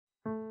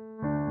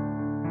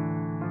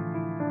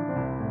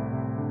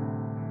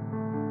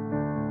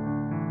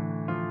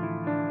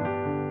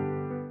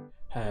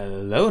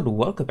Hello and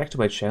welcome back to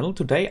my channel.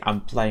 Today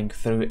I'm playing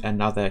through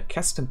another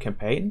custom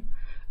campaign.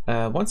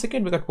 Once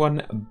again we got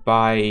one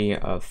by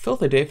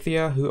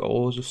Filthydelphia, who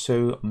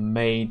also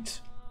made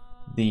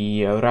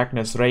the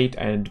Ragnar's Raid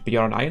and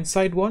Beyond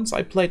Ironside ones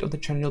I played on the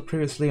channel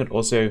previously, and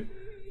also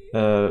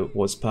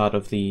was part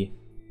of the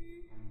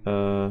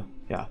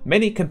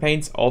many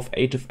campaigns of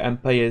Age of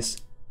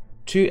Empires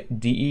 2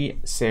 DE,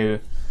 so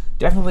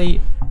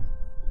definitely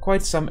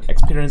quite some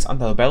experience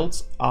under the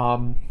belt.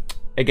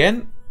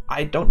 Again,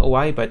 I don't know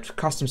why, but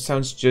custom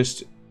sounds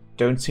just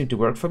don't seem to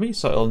work for me,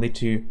 so I'll need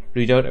to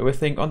read out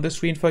everything on the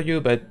screen for you.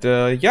 But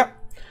yeah,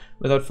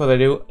 without further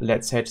ado,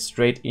 let's head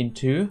straight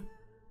into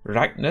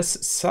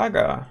Ragnar's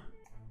Saga.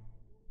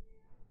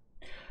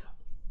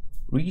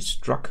 We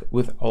struck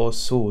with our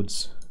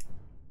swords.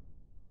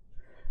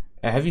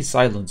 A heavy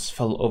silence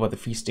fell over the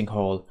feasting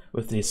hall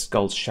with this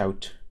skull's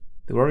shout.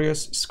 The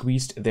warriors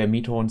squeezed their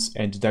meat horns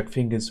and dug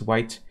fingers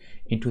white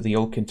into the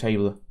oaken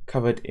table,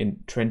 covered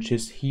in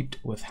trenches heaped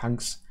with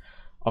hunks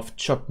of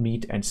chopped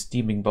meat and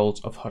steaming bowls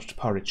of hot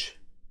porridge.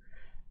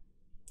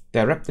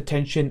 Their rapt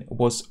attention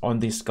was on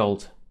the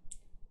skald.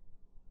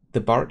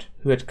 The bard,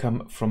 who had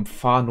come from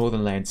far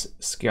northern lands,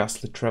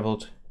 scarcely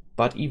travelled,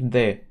 but even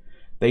there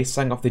they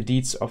sang of the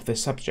deeds of the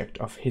subject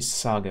of his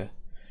Saga,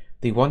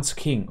 the once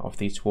king of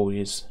these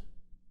warriors.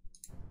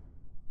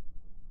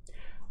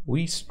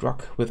 We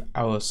struck with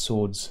our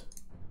swords.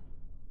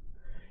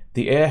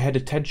 The air had a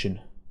tension,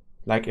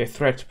 like a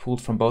thread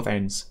pulled from both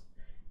ends,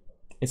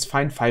 its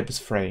fine fibers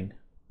fraying.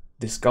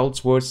 The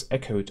skald's words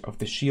echoed of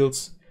the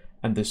shields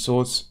and the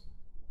swords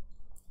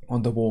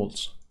on the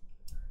walls,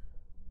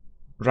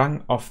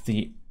 rung of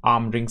the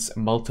arm rings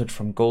melted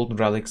from golden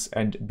relics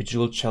and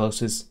bejeweled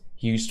chalices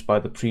used by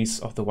the priests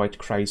of the White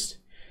Christ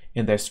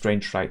in their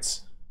strange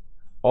rites,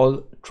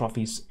 all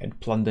trophies and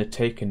plunder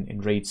taken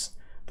in raids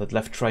that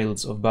left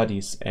trails of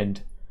bodies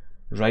and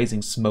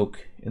rising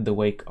smoke in the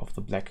wake of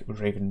the black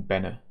raven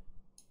banner.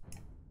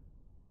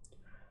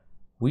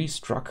 We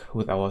struck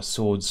with our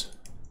swords.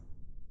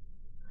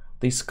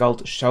 The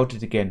skald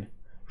shouted again,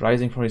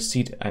 rising from his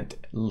seat and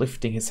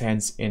lifting his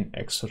hands in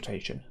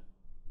exultation.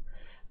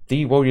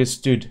 The warriors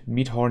stood,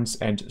 meat horns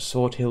and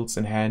sword hilts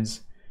in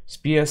hands,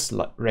 spears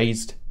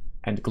raised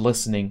and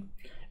glistening,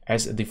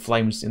 as the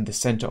flames in the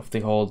center of the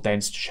hall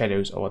danced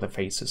shadows over their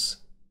faces.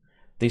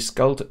 The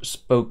skald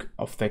spoke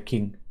of their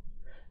king,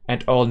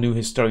 and all knew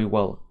his story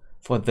well,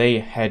 for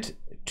they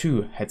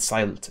too had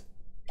sailed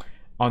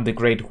on the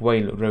great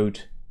whale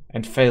road,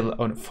 and fell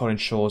on foreign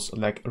shores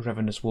like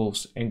ravenous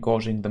wolves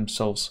engorging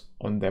themselves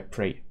on their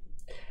prey,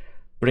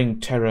 bring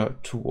terror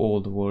to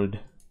all the world.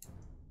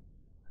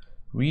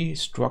 We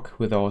struck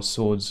with our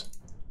swords.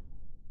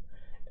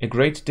 A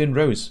great din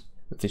rose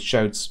with the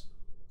shouts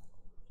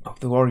of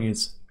the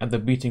warriors and the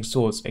beating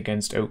swords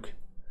against oak.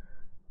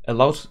 A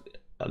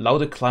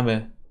louder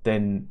clamor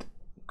than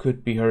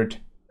could be heard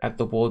at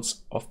the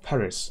walls of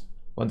Paris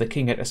when the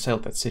king had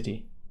assailed that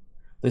city.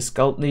 The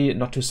skald needed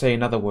not to say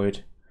another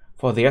word,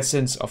 for the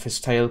essence of his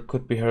tale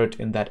could be heard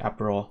in that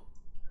uproar.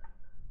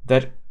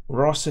 That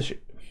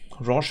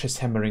raucous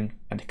hammering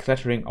and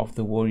clattering of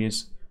the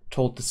warriors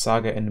told the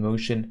saga in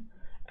motion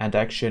and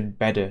action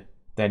better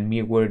than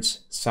mere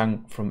words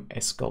sung from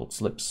a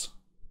skald's lips.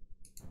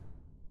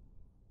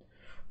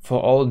 For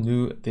all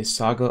knew the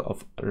saga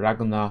of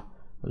Ragnar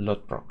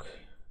Lodbrok.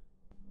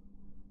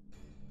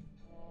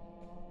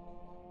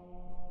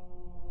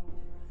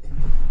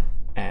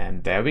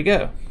 And there we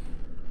go.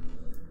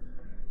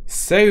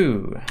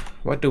 So,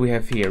 what do we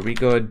have here? We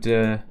got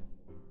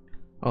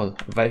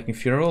Viking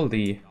Funeral,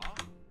 the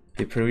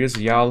previous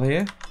Jarl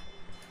here,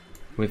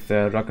 with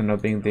Ragnar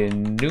being the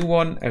new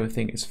one.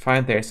 Everything is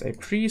fine. There's a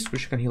priest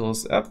which can heal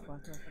us up.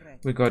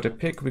 We got a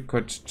pig, we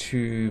got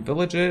 2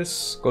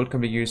 villages. Gold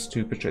can be used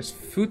to purchase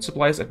food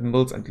supplies at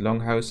mills and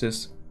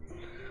longhouses.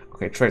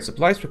 Okay, trade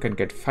supplies, we can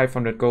get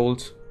 500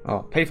 gold,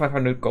 pay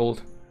 500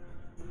 gold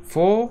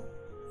for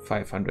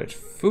 500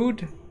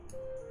 food.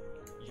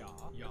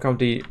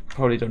 County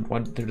probably don't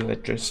want to do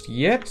that just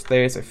yet.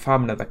 There's a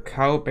farm, another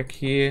cow back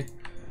here,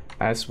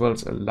 as well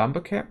as a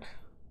lumber cap.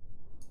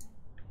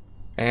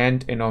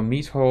 And in our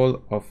meat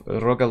hall of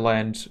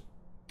Rogaland,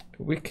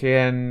 we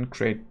can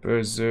create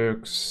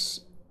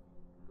berserks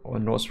or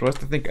Norse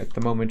warriors. I think at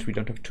the moment we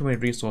don't have too many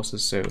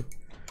resources, so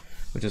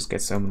we'll just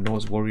get some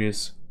Norse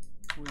warriors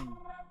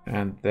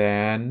and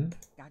then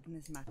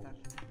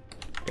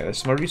gather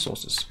some more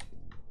resources.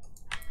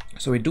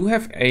 So we do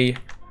have a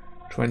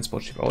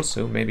transport ship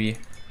also, maybe.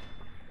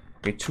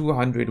 Okay,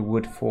 200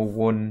 wood for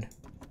 1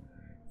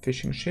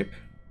 fishing ship.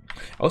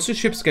 Also,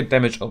 ships get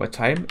damaged over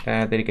time.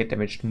 They get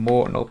damaged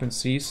more on open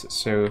seas,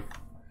 so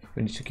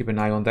we need to keep an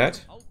eye on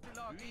that.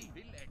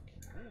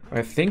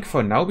 I think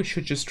for now we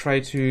should just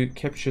try to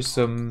capture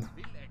some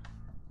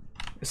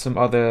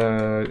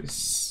other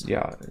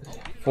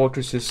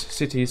fortresses,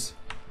 cities,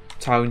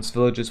 towns,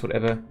 villages,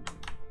 whatever,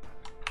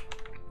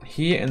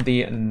 here in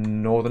the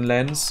northern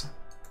lands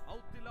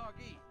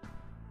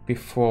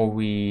before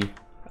we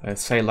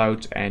sail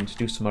out and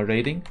do some more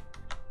raiding.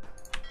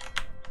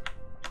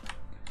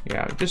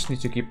 Yeah, I just need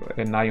to keep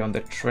an eye on the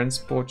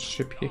transport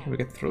ship here. Can we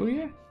get through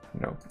here?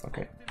 No,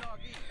 okay.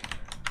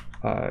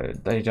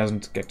 That it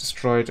doesn't get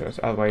destroyed,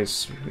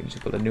 otherwise we need to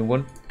build a new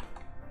one.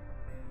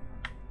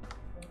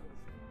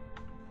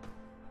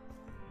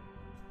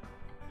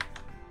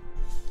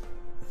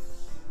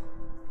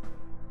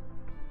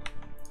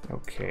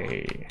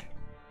 Okay.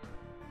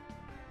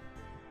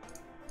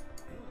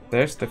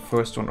 There's the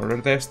first one,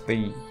 or there's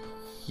the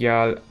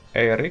Jarl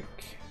Eirik.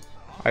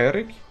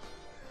 Eirik?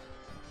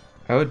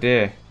 Oh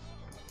dear.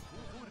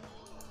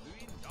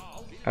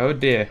 Oh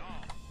dear.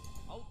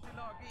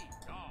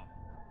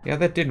 Yeah,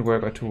 that didn't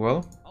work out too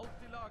well.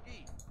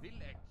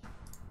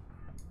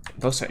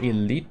 Those are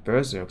elite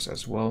berserks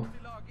as well.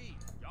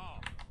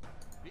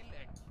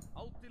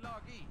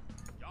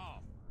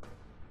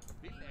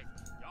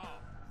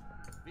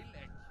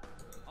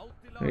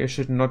 I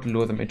should not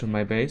lure them into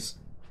my base.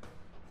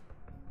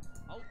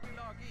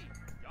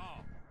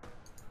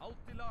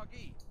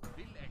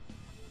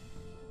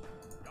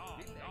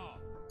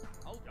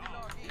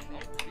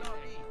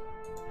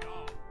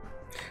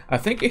 I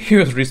think he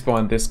was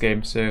respawned this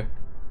game, so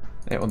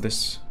on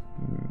this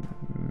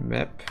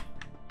map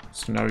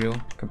scenario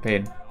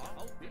campaign.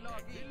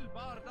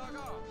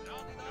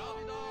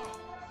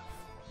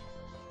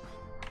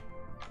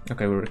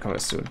 Okay, we'll recover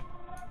soon.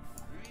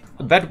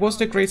 That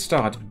wasn't a great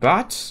start,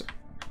 but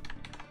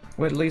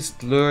we at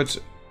least lured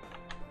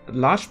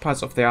large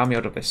parts of the army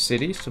out of the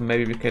city, so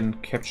maybe we can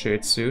capture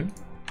it soon.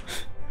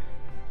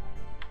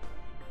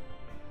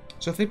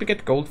 So I think we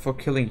get gold for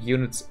killing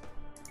units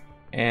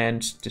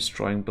and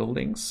destroying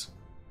buildings.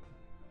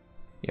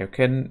 Yeah,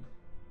 can...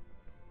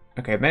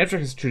 Okay, manager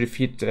is to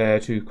defeat,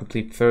 to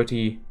complete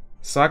 30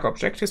 Saga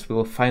objectives. We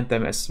will find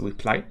them as we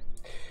play.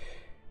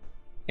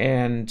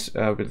 And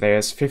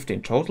there's 50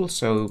 in total,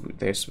 so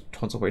there's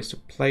tons of ways to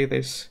play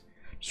this.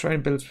 Destroy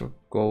and build for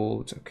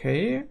gold,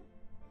 okay.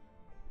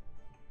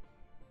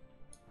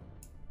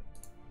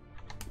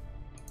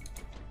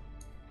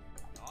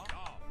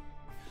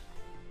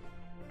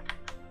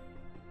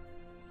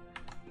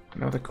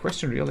 Now the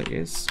question really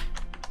is...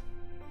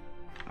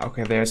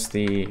 Okay, there's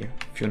the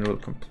funeral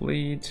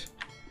complete.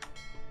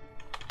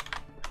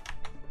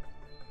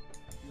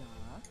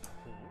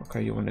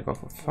 Okay, you want to go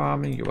for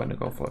farming, you want to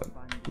go for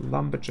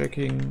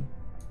lumberjacking.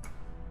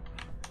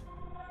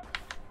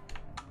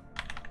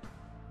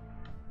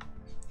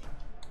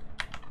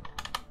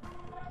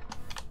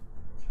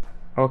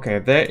 Okay,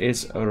 there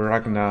is a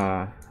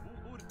Ragnar.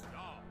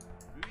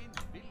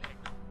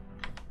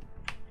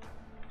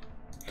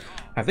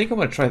 I think I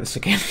want to try this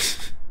again.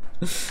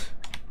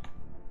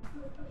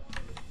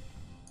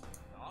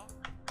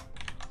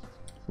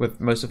 With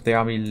most of the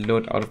army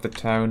lured out of the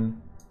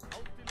town.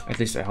 At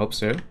least I hope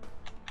so.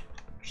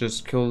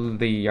 Just kill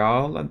the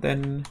Jarl and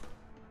then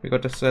we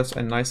got ourselves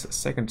a nice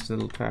second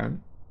little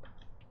town.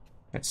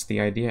 That's the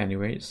idea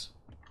anyways.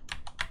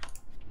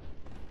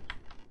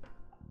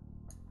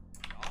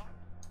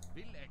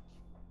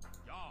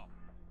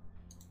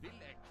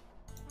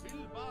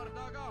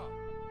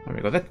 Oh my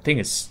god, that thing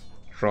is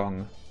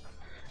strong.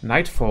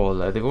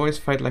 Nightfall. They always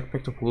fight like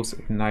pack of wolves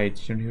at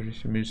night.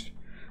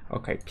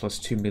 Okay, plus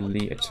 2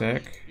 melee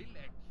attack.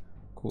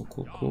 Cool,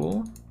 cool,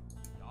 cool.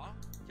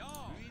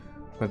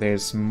 But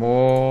there's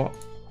more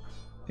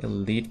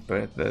elite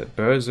the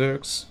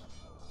berserks.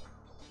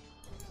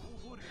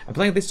 I'm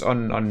playing this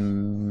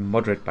on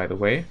moderate, by the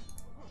way.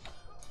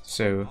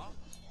 So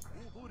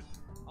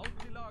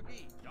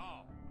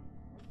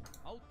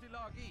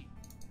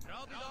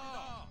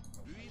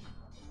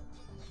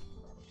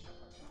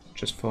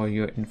just for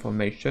your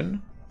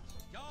information.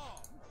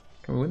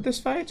 Can we win this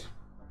fight?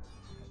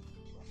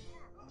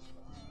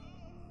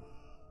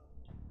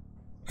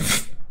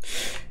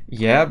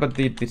 Yeah, but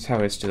the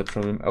tower is still a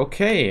problem.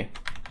 Okay.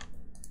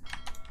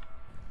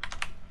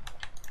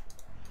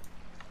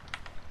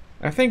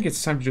 I think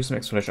it's time to do some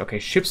exploration. Okay,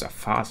 ships are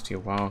fast here,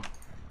 wow.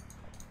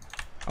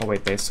 Oh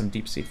wait, there's some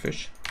deep sea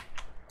fish.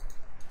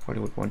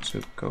 Probably would want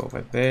to go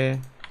over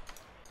there.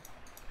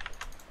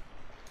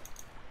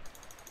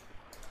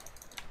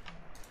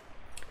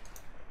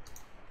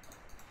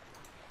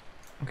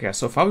 Okay,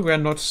 so far we were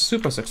not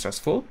super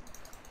successful.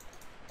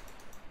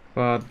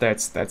 But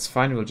that's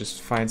fine, we'll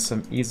just find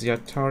some easier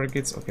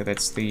targets. Okay,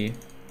 that's the...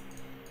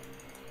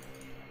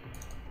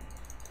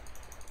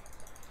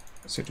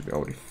 So to be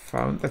already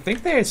found. I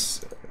think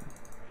there's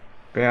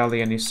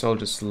barely any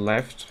soldiers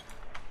left.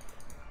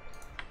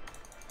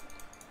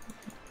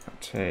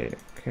 Okay,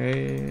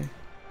 okay.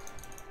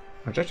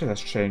 Objective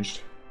has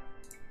changed.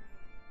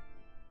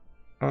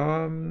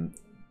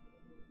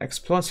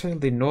 Explore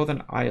the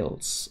Northern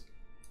Isles.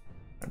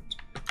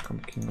 Become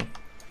king of...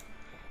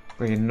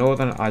 Okay,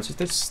 Northern Isles.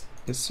 Is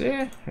this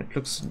here? It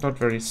looks not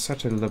very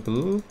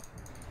settleable.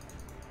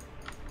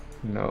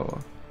 No.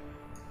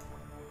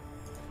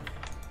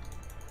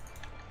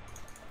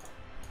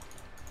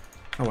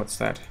 Oh, what's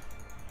that?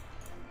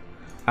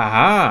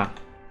 Aha!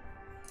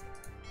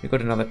 We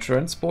got another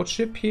transport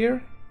ship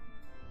here.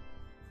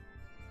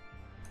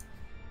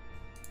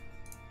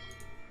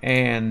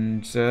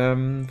 And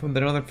from the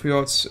northern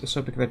fjords,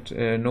 so big that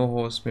no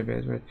horse maybe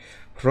right.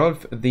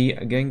 Rolf the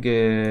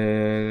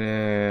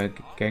Ganger,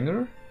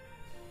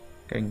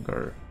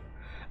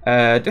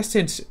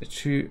 destined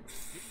to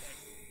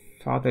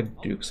father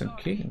dukes and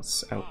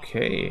kings.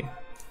 Okay.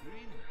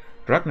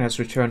 Ragnar has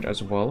returned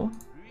as well.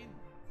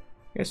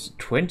 Yes,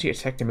 20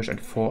 attack damage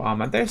and 4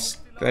 armor. There's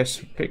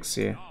pigs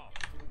here.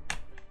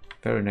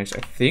 Very nice.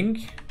 I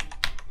think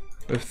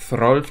with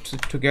Throlf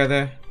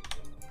together,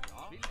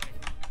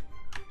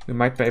 we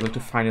might be able to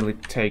finally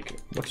take...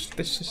 What's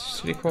this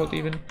city called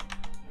even?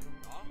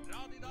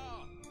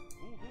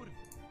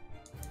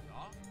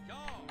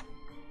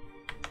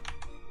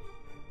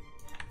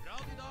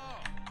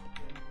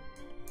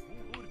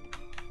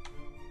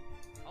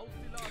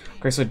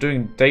 Okay, so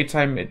during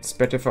daytime it's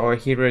better for our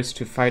heroes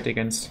to fight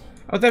against...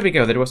 Oh, there we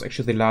go. That was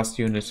actually the last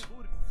unit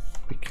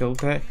we killed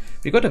there.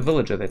 We got a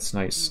villager, that's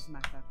nice.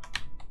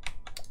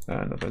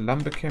 Another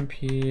lumber camp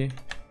here.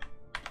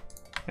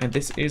 And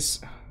this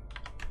is...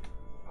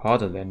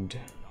 Harderland.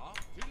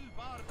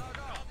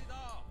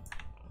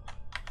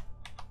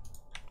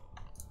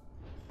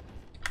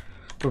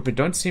 But we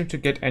don't seem to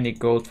get any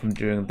gold from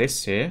doing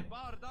this here.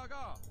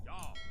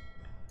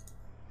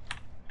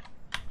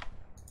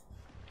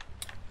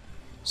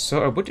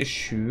 So I would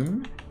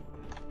assume...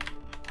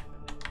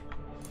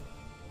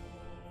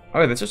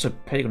 Oh, there's just a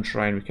pagan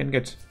shrine. We can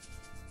get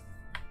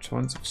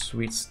tons of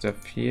sweet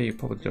stuff here. You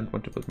probably don't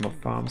want to build more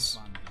farms.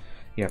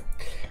 Yeah.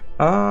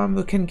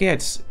 We can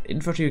get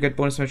infantry. You get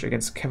bonus damage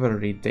against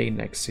cavalry day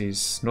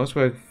nexus.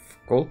 Northward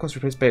gold cost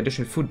replaced by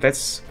additional food.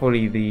 That's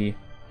probably the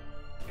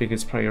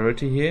biggest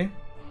priority here.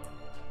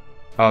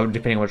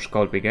 Depending on which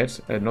gold we get.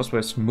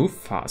 Northwest move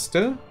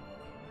faster.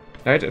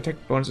 Light attack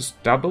bonus is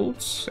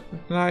doubled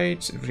at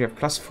night. If we have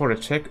 +4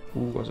 attack, ooh,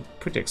 was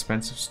pretty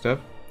expensive stuff.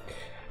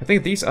 I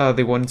think these are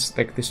the ones,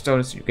 like the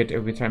stones you get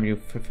every time you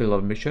fulfill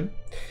a mission.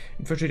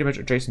 Infantry damage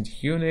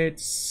adjacent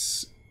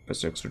units.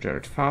 Berserks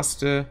regenerate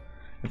faster.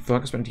 And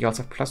focus when the Jarls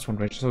have +1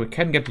 range. So we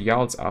can get the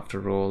Jarls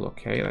after all.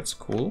 Okay, that's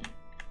cool.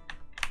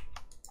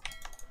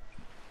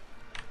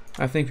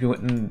 I think we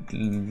would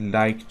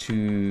like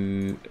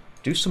to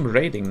do some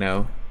raiding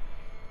now.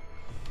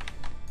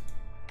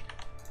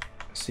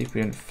 See if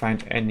we can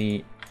find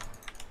any...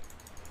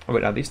 Oh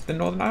wait, are these the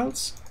Northern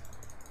Isles?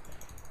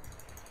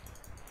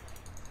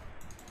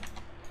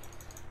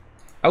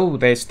 Oh,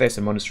 there's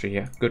a monastery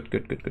here. Good,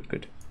 good, good, good,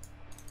 good.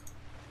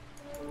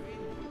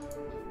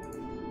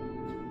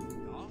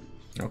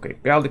 Okay,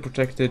 barely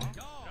protected.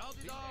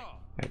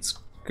 That's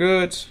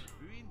good.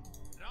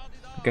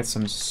 Get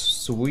some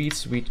sweet,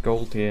 sweet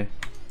gold here.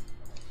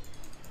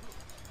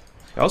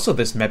 Also,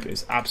 this map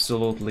is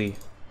absolutely...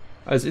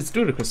 It's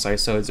ludicrous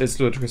size, so it's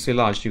ludicrously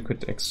large. You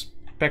could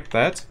expect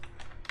that.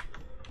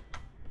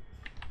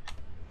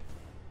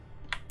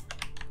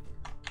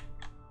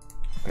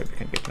 Okay, we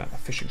can get another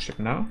fishing ship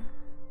now.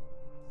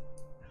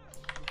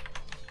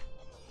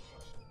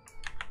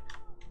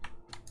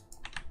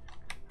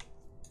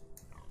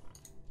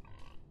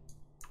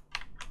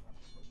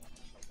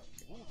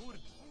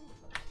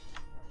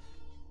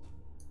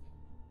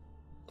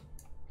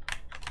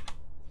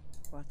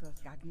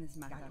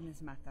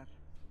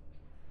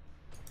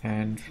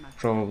 And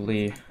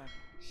probably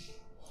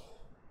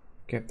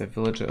get the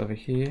villager over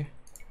here.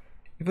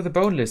 With the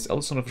boneless,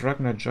 Elson of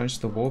Ragnar joins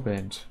the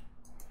warband.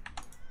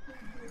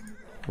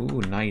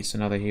 Ooh, nice,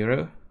 another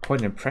hero. Quite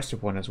an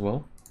impressive one as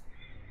well.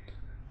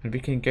 And we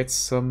can get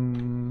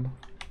some...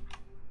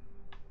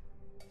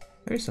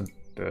 Maybe some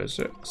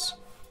berserks.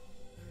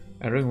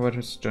 Ring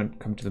waters don't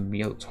come to the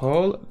meal at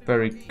all.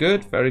 Very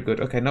good, very good.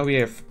 Okay, now we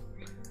have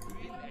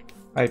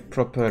a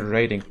proper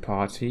raiding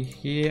party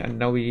here, and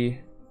now we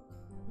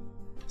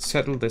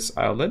settle this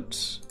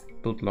island,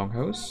 build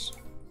longhouse.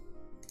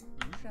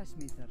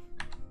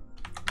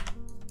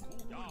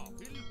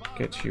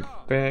 Get you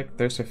back.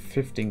 There's a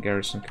 15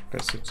 garrison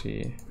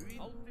capacity.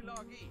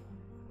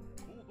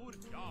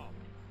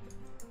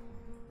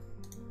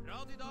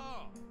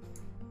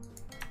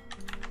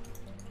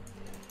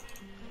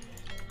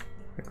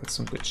 I got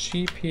some good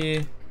sheep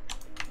here.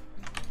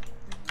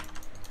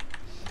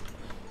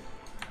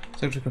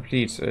 So to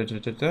complete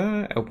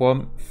a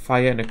warm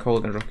fire and a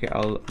cold and rocky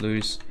I'll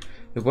lose.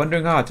 The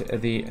Wandering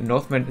Heart, the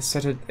Northmen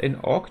settled in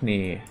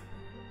Orkney.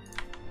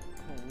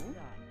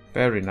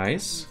 Very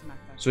nice.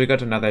 So we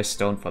got another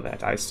stone for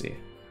that, I see.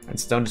 And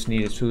stone is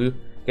needed to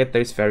get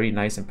those very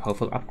nice and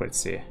powerful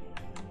upgrades here.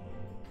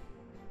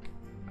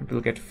 And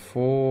we'll get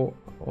 4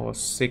 or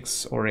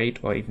 6 or 8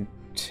 or even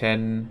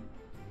 10.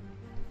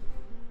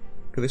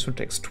 Okay, this one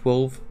takes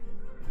 12.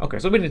 Okay,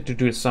 so we need to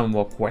do some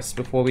more quests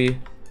before we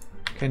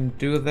can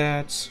do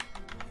that.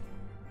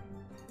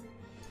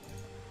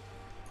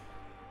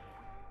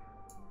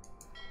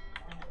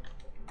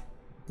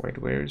 Wait,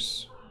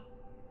 where's...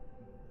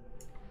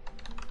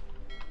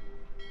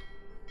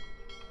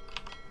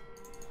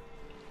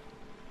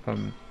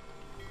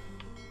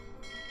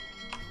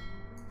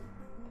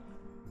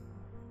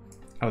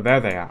 Oh, there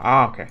they are.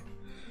 Ah, okay.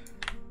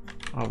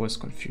 I was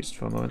confused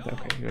for a moment.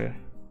 Okay, we're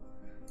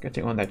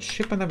getting on that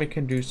ship and then we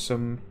can do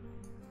some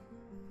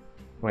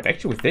Wait,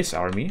 actually with this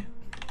army,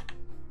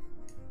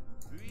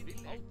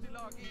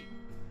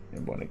 I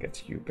want to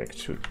get you back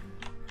to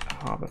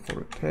harbor for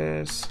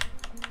repairs.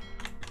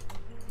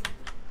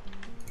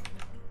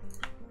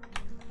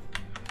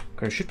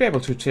 Okay, should be able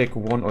to take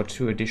 1 or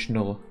 2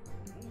 additional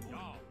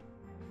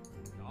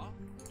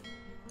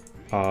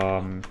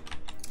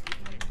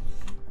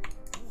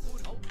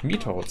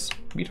meat holds.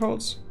 Meat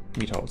holds?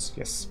 Meat holds,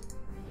 yes.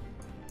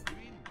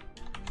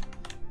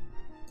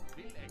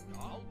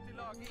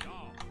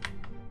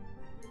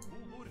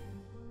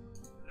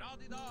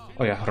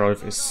 Oh yeah,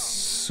 Rolf is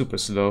super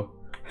slow.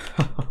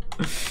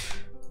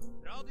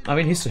 I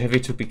mean, he's too heavy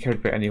to be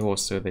carried by any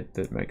horse, so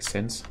that makes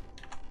sense.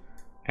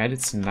 And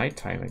it's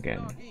nighttime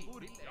again.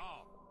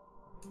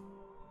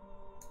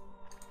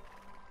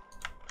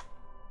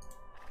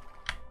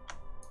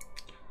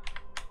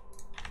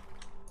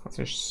 Let's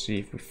just see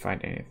if we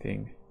find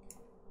anything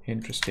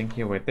interesting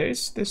here. Wait, there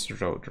is this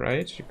road,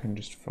 right? You can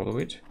just follow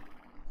it.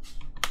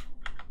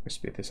 Let's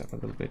speed this up a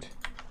little bit.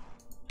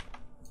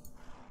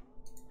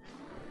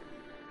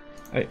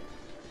 Hey.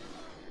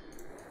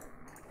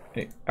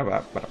 Hey,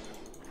 up.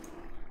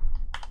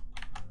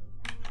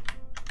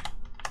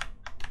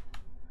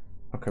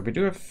 Okay, we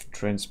do have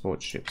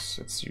transport ships.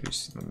 Let's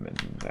use them and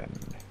then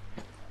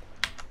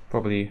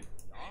probably...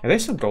 Yeah,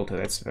 there's some gold here,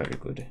 that's very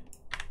good.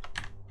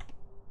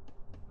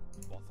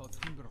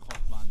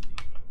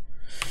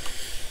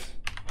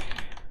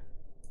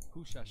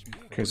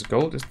 Because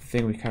gold is the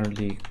thing we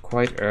currently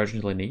quite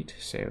urgently need,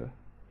 so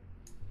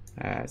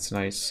it's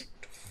nice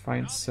to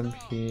find some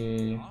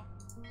here.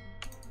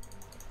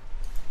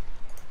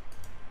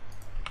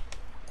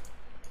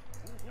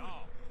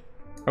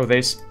 Oh,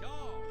 there's...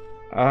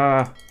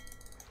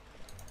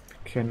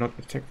 cannot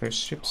attack those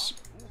ships.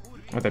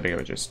 Oh, there we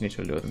go, just need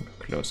to lure them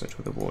closer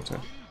to the water.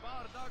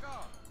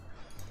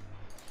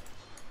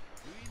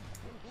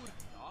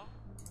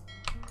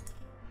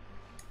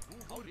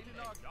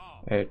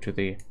 To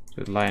the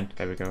land,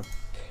 there we go.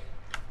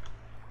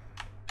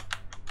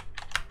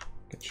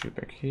 Get you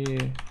back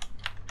here.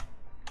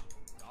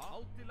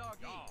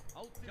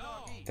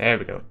 There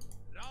we go.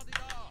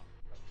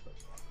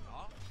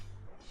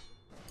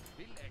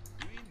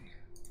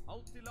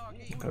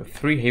 Okay,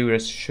 3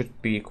 heroes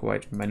should be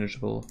quite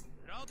manageable.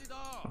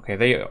 Okay,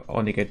 they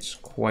only get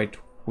quite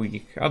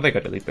weak. Oh, they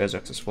got elite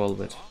berserks as well,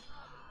 but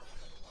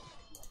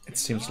it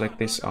seems like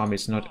this army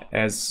is not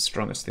as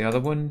strong as the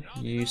other one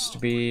used to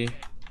be.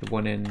 The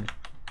one in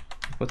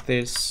what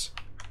this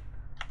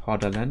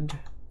Hordaland.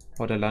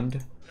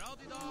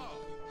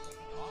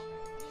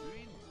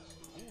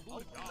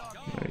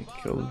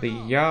 Kill the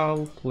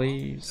Jarl,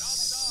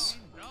 please.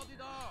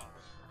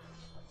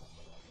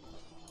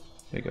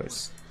 There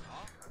goes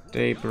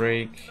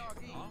daybreak.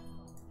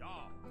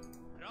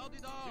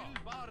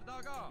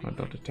 I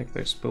don't attack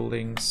those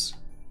buildings.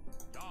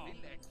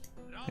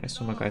 There's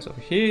some more guys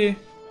over here.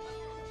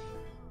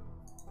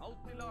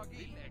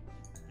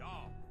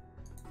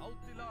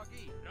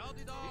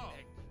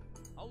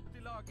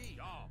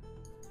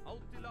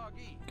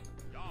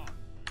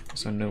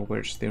 So I know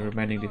where's the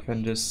remaining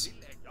defenders.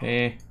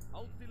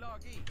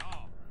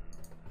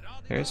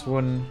 There's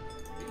one.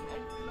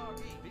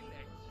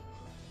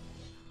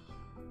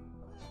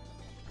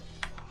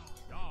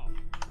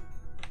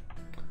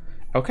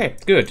 Okay,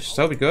 good.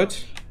 So we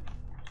got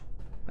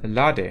a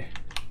Lade.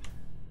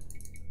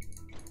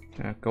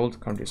 Gold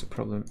currently is a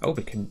problem. Oh,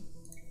 we can...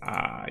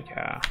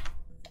 yeah.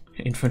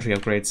 Infantry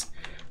upgrades.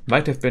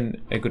 Might have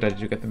been a good idea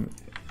to get them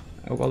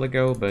a while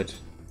ago, but...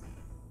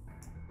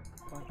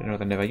 better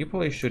than never. You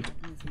probably should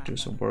do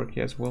some work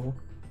here as well.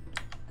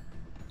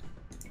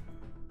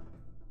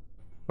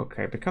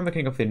 Okay, become the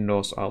king of the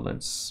North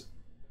Islands.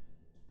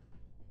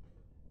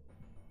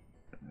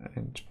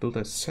 And build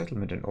a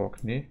settlement in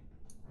Orkney.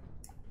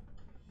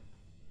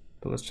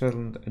 Build a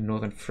settlement in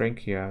northern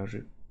Francia.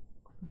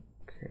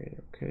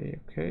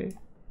 Okay.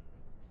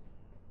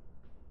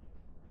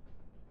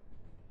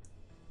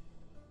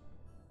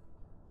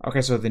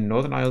 Okay, so the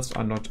northern isles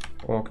are not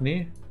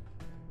Orkney,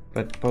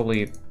 but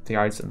probably the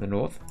isles in the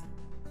north.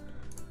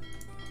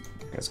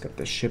 Let's get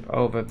the ship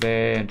over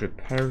there and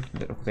repair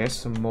it. Oh, there's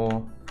some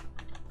more.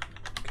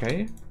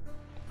 Okay.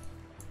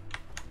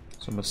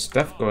 Some more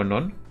stuff going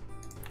on.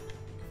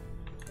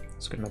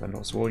 Let's get another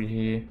Norse warrior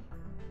here.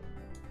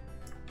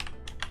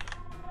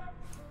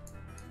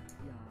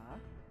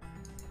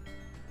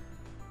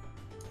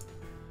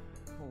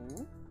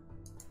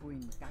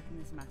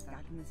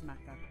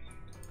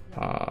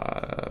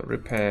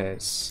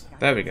 Repairs.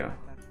 There we go.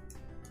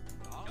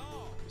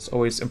 It's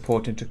always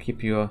important to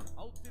keep your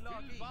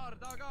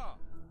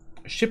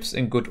ships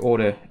in good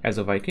order as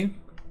a Viking,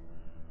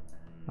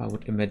 I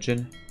would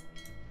imagine.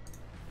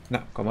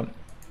 No, come on.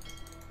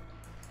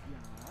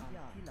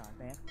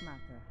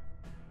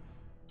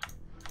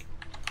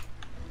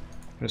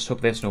 Let's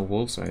hope there's no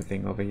wolves or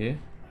anything over here.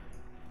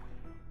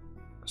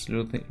 Because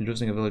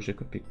losing a villager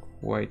could be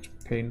quite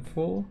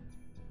painful.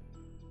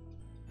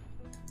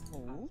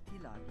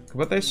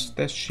 But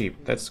there's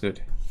sheep, that's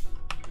good.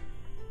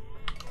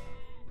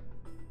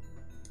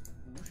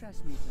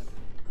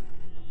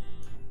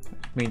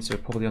 Means we're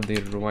probably on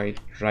the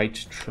right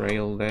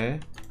trail there.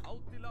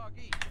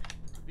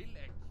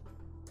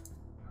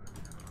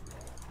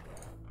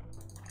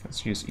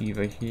 Let's use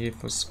Eva here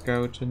for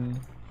scouting.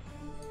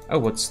 Oh,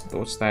 what's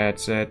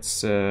that?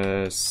 That's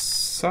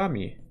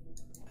Sami,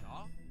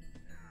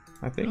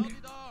 I think.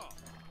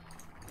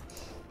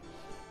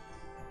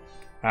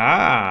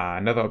 Ah,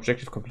 another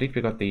objective complete.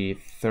 We got the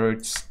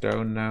 3rd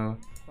stone now.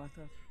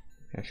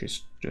 Yeah,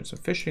 she's doing some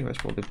fishing. That's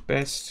probably the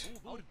best.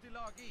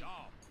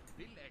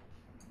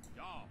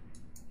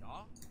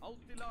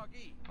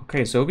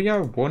 Okay, so we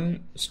are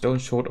 1 stone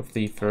short of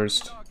the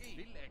 1st.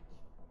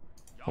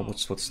 Oh,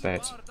 what's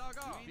that?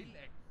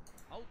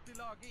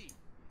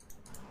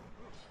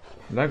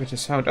 Lagater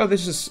sound. Oh,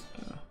 this is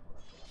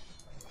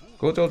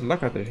good old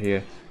Lagater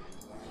here.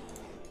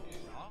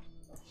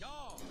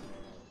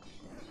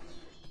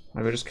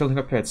 I will just killing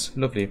her pets.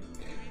 Lovely.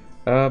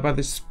 By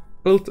the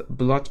spilled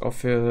blood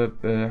of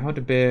how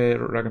the bear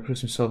Ragnar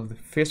proves himself the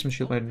fierce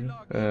shield man.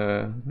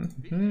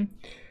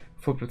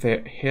 For with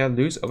their hair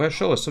loose over her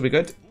shoulders. So we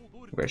good.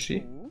 Where is she?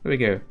 Here we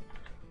go.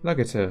 Look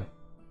at her.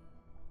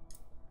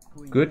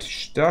 Good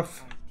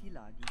stuff.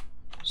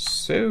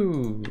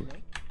 So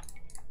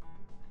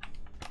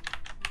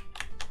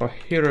our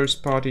heroes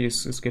party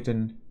is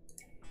getting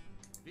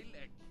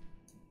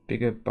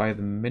bigger by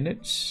the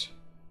minute.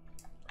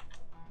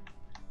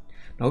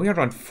 Now we are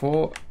around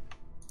 4.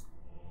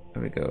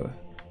 There we go.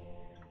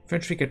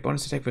 Infantry get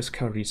bonus attack with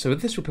cavalry. So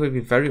this will probably be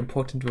very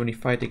important when we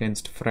fight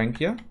against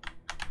Francia.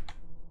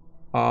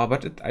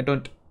 But I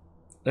don't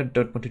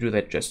want to do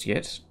that just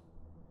yet.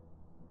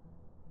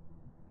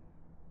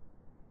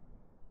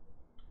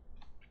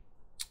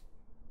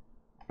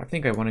 I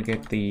think I want to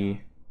get the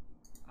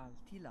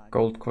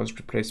gold cost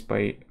replaced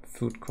by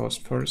food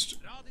cost first.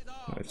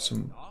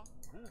 Some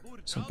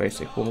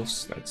basic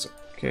wolves. That's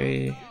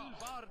okay.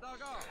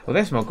 Well,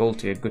 there's more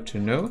gold here. Good to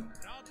know.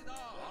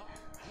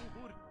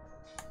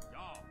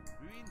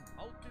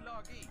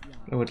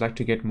 I would like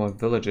to get more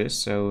villages,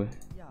 so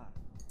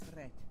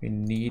we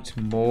need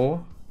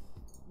more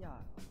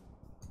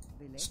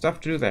stuff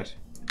to do that.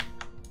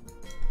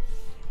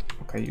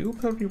 Okay, you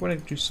probably want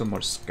to do some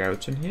more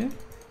scouting here.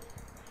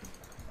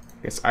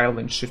 I guess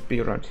Ireland should be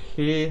around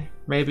here,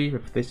 maybe,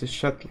 if this is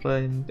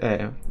Shetland,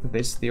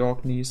 this the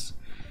Orkneys.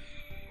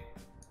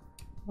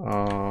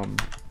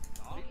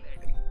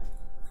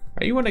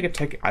 You want to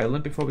take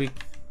Ireland before we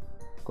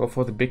go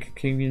for the big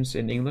kingdoms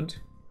in England?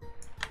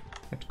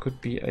 That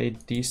could be a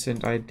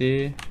decent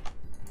idea.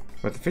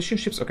 But the fishing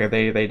ships, okay,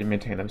 they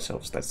maintain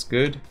themselves, that's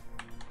good.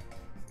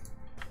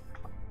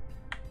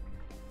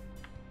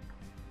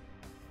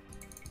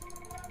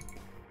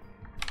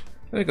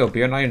 There we go,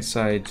 Bjorn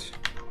Ironside.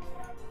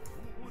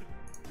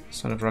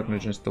 Son of Ragnar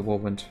against the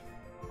Whirlwind.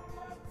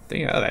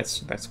 Yeah,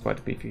 that's quite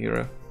a beefy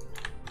hero.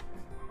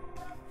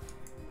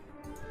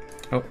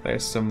 Oh,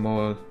 there's some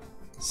more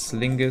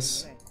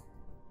slingers.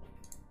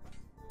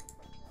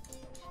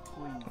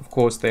 Of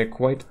course, they're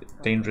quite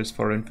dangerous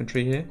for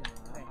infantry here.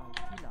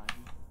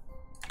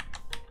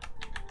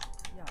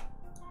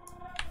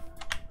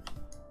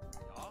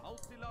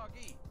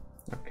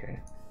 Okay.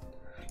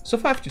 So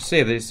far I have to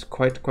say, this is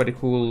quite a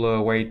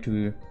cool way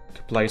to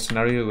play a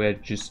scenario where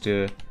just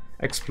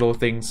explore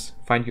things,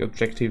 find your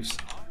objectives,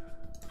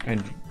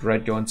 and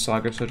write your own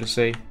saga, so to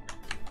say.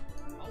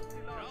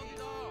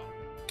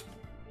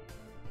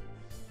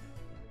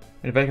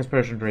 In Valkyr's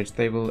Persian raids,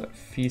 they will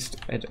feast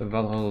at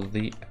Valhalla,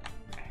 the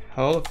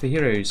Hall of the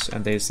Heroes,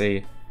 and there's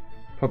a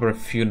proper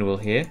funeral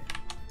here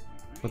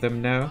for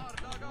them now.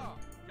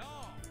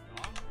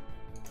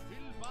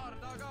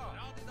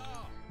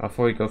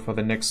 Before we go for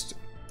the next,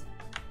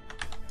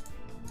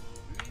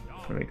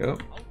 there we go.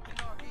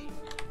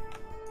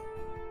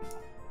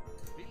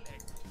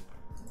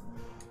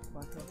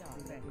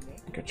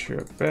 Get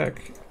your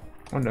back.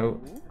 Oh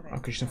no,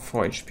 okay, she's on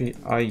 4 HP.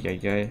 Ay ay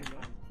ay.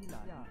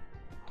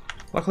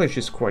 Luckily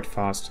she's quite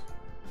fast.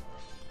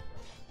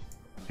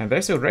 And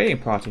there's a raiding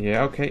party here.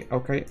 Okay,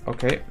 okay,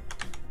 okay.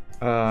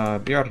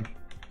 Bjorn,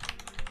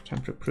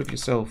 time to prove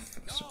yourself.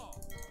 So,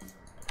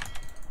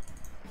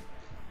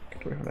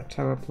 get away from that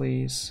tower,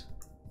 please.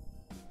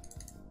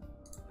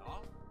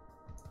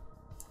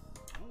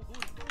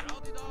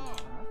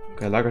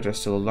 Okay, Lagater's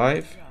still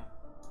alive.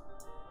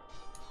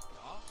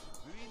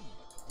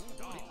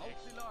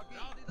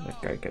 That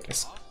guy get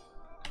us.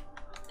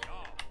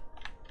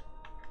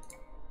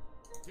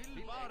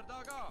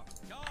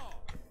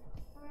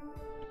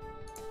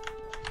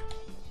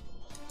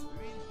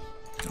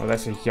 Oh,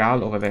 there's a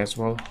Jarl over there as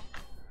well.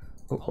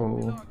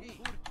 Uh-oh.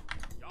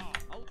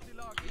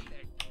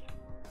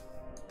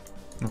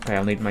 Okay,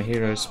 I'll need my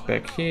heroes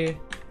back here.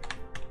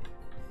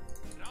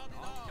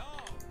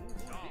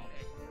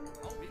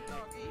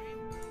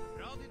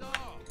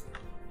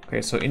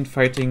 Okay, so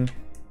infighting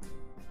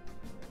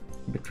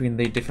between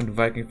the different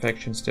Viking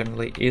factions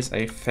definitely is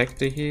a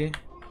factor here.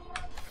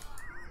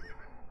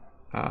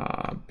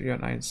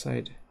 Bjorn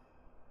Ironside.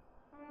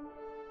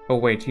 Oh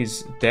wait,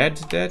 he's dead?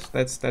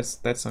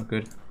 That's not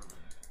good.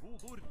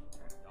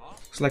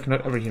 Looks like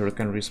not every hero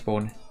can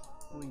respawn.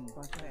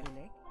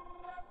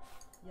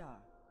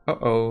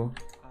 Uh-oh.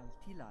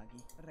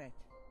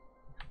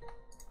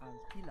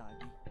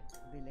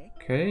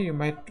 Okay, you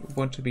might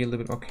want to be a little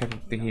bit more careful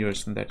with the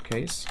heroes in that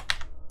case.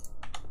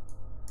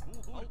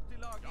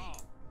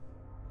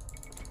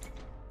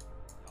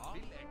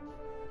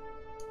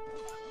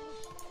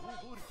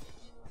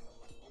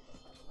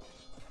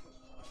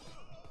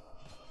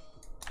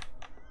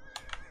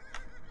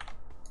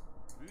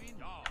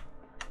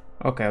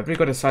 Okay, we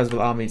got a sizable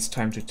army. It's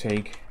time to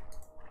take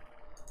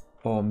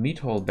our meat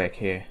hall back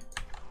here.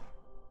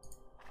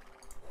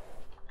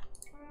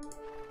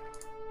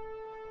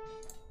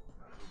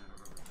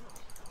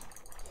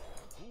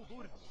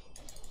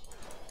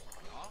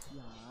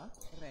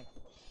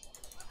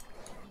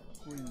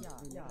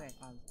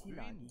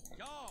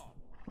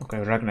 Okay,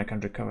 Ragnar can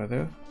recover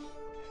though.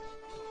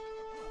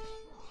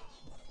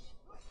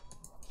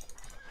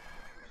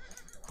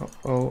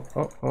 Uh-oh,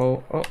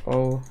 uh-oh,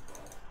 uh-oh.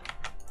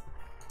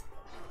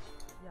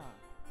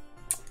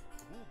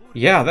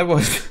 Yeah, that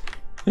was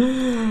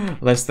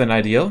less than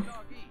ideal.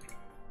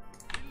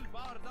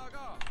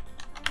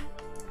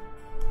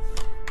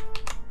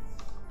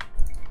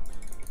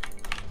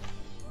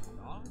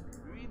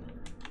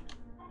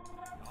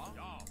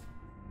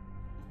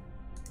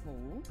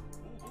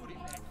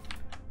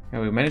 Yeah,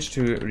 we managed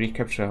to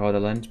recapture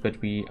Hordaland,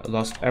 but we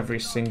lost every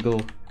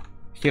single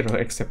hero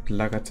except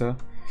Lagata.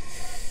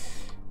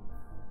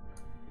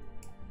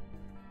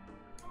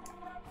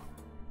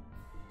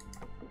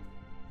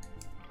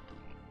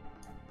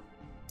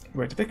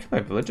 Wait, did they kill my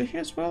villager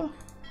here as well?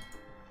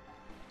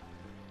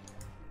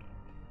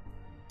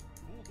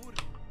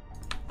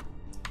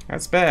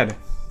 That's bad.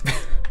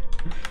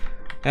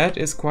 That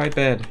is quite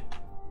bad.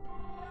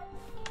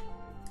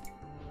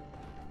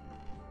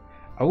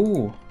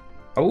 Oh,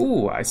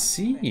 oh, I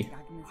see.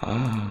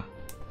 Ah,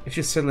 if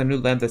you settle a new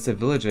land, there's a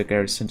villager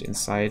garrisoned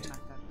inside.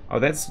 Oh,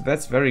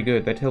 that's very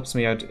good. That helps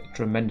me out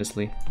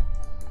tremendously.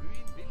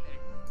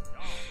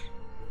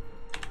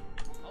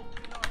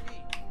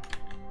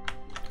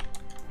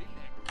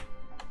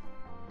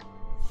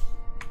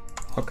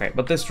 Okay,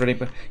 but this really,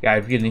 yeah, I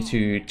really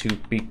need to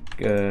be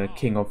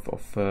king of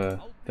the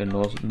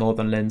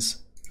northern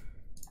lands.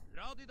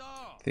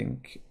 I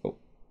think. Oh,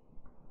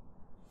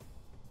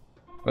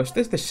 is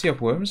this the Sea of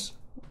Worms?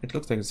 It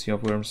looks like the Sea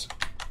of Worms.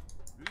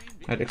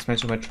 That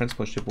explains where my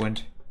transport ship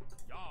went.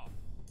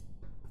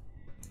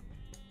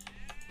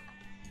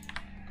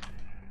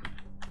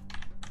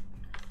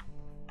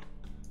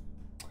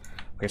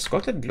 Okay,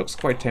 Scotland looks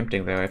quite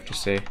tempting there, I have to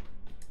say.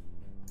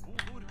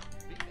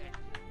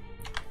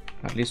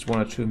 At least one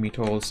or two meat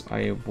halls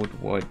I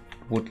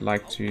would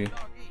like to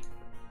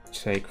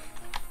take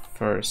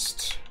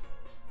first.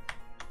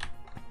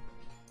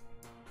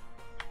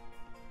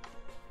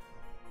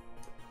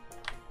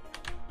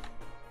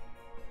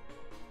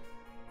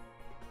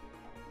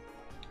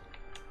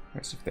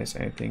 Let's see if there's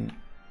anything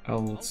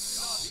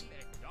else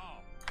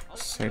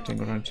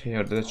exciting around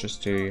here. Let's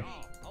just do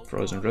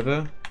Frozen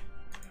River,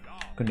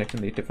 connecting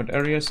the different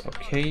areas.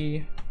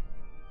 Okay.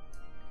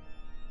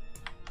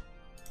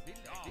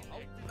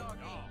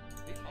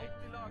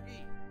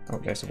 Oh,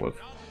 there's a wolf.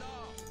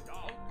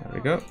 There we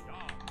go.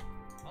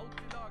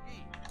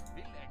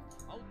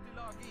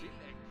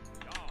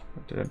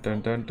 Dun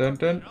dun dun dun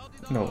dun.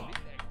 No.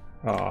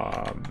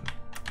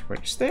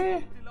 Wait, is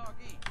there?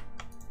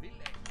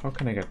 How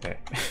can I get there?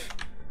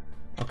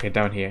 Okay,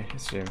 down here.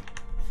 There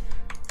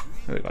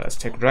we go. Let's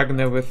take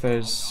Ragnar with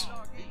us.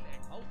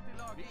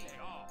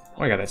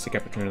 Oh yeah, that's the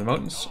gap between the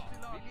mountains.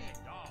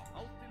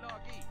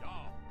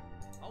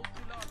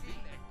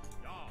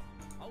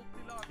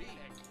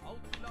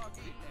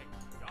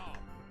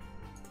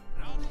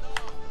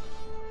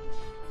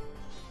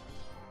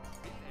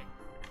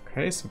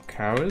 Okay, some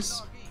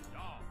cows.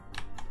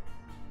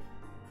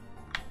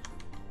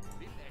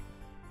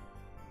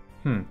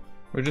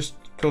 We just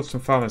killed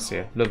some farmers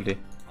here. Lovely.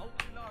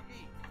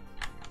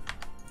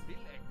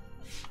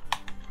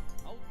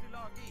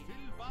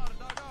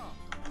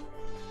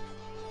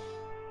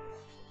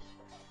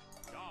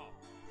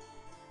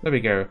 There we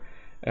go.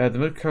 The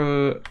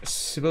Milko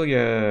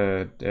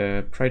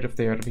Sibilia, pride of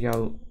the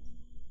Real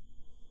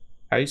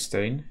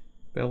Eystein.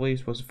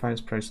 Bellies was the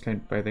finest prize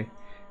claimed by the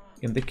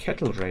in the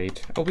cattle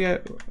raid. Oh,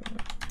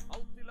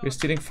 we're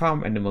stealing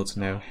farm animals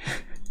now.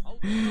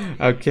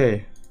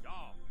 Okay.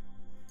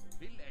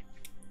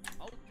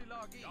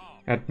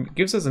 That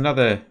gives us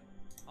another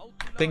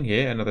thing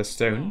here, another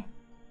stone.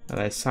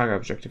 Another Saga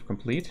objective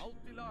complete.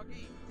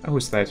 Oh,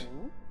 who's that?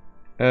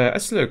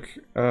 Asluk,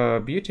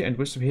 beauty and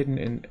wisdom hidden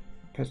in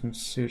peasant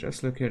suit.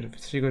 Asluk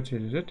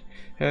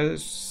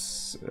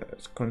has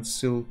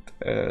concealed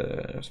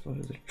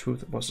the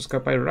truth was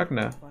discovered by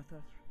Ragnar.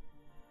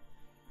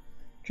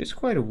 She's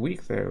quite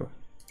weak though.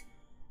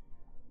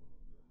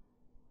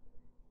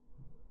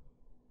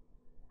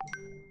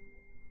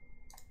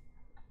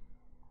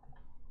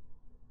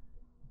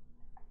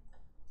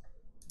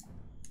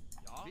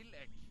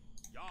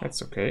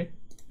 That's okay.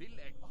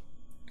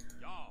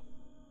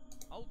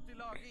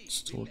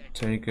 Still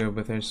take her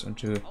with us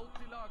onto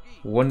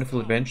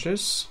wonderful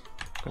adventures.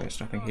 There's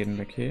nothing hidden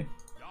back here.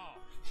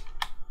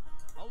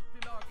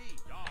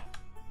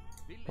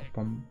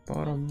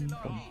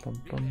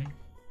 Okay,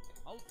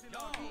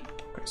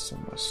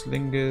 some more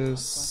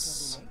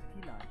slingers.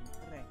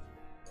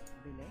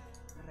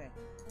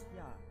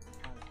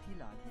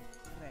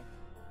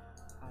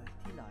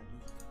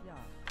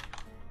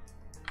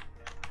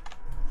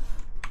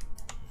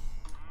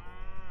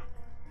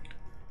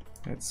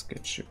 Let's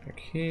get you back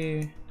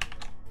here.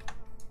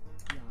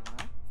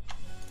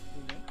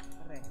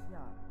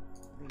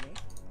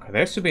 Okay,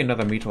 there should be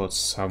another meteor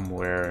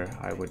somewhere,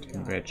 I would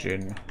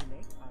imagine.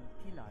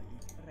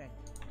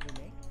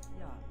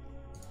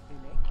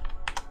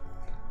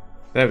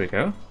 There we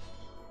go.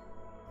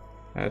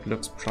 That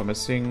looks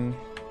promising.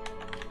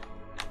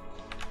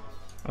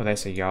 Oh,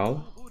 there's a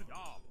Jarl.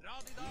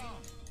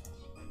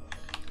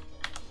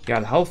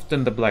 Jarl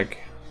Halfdan the Black.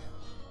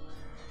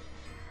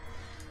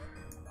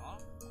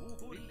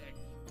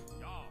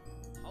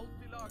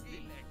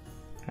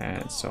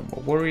 And some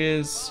more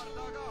warriors.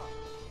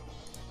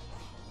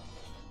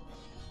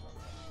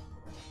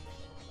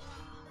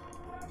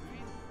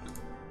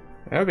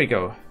 There we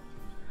go.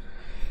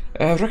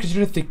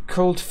 Reckoned the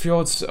cold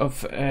fjords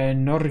of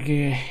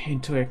Norge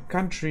into a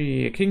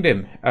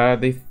kingdom.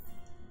 The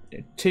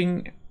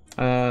Ting,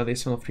 the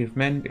son of three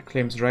men,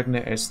 claims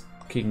Ragnar as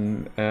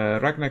king.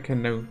 Ragnar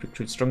can now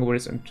recruit stronger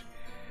warriors and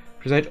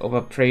preside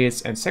over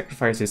prayers and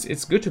sacrifices.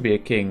 It's good to be a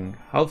king.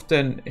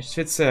 Halfdan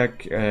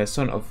Svitserk,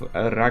 son of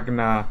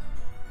Ragnar,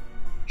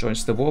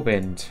 joins the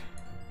warband.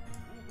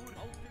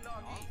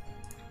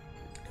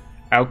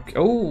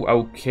 Oh,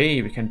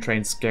 okay, we can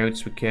train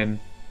scouts, we can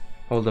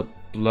hold up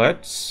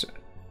blood.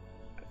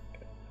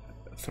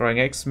 Throwing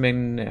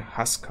X-Men,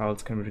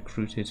 Huskarls can be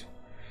recruited.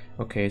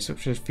 Okay, so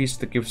it's a feast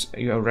that gives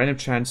you a random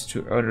chance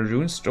to earn a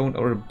runestone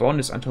or a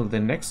bonus until the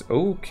next.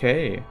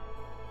 Okay.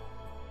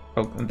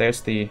 Oh, and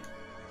there's the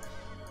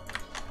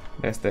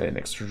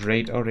next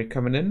raid already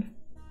coming in.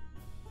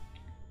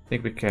 I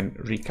think we can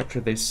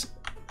recapture this.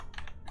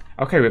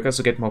 Okay, we can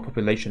also get more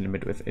population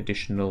limit with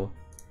additional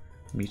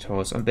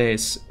meteors. And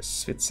there's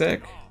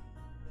Svitserk.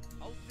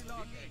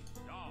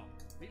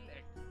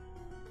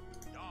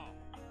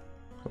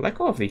 I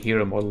like all of the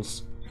hero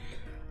models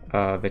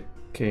that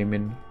came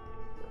in.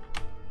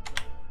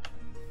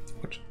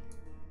 What?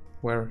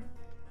 Where?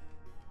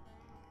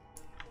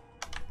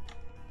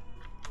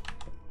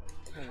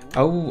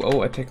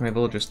 Oh, attack my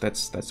villagers.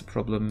 That's a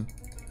problem.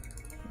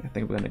 I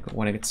think we're gonna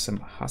want to get some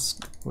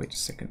husk. Wait a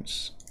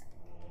second.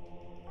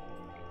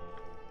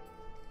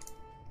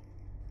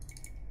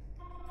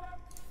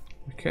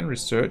 We can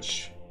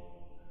research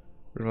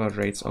river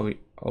raids. Oh, we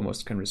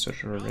almost can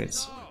research river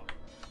raids.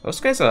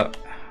 Those guys are...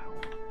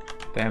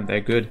 Damn,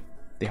 they're good.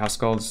 The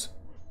Huskarls.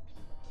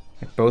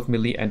 Have both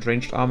melee and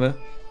ranged armor.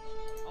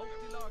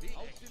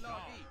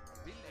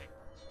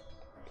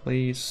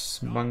 Please,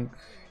 monk,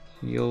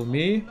 heal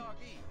me.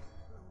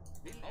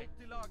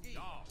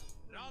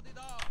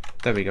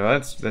 There we go,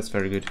 that's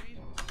very good.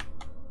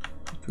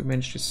 If we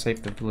manage to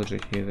save the villager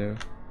here though.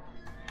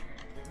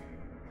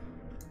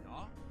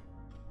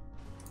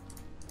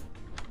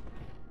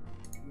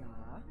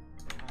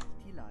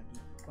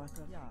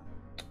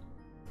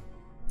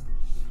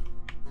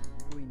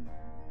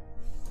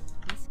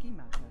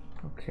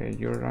 Okay,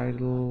 you're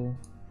idle.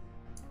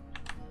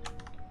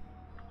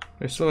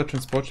 There's still a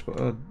transport.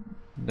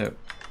 No.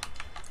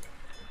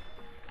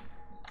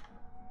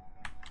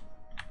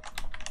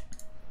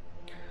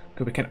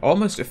 Okay, we can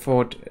almost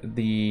afford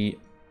the.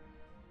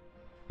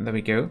 There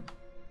we go.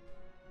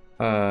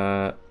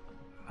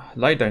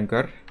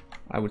 Leidanger,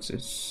 I would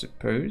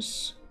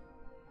suppose.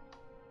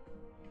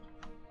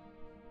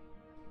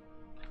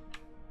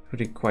 Would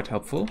be quite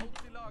helpful.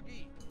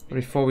 But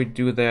before we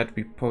do that,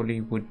 we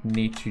probably would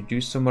need to do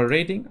some more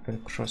raiding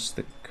across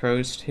the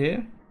coast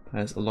here.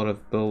 There's a lot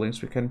of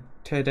buildings we can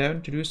tear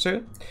down to do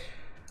so.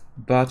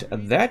 But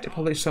that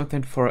probably is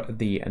something for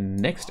the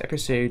next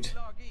episode.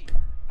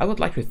 I would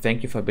like to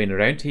thank you for being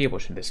around here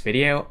watching this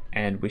video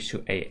and wish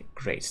you a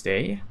great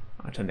day.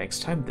 Until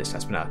next time, this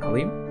has been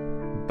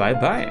Alkhalim. Bye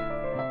bye.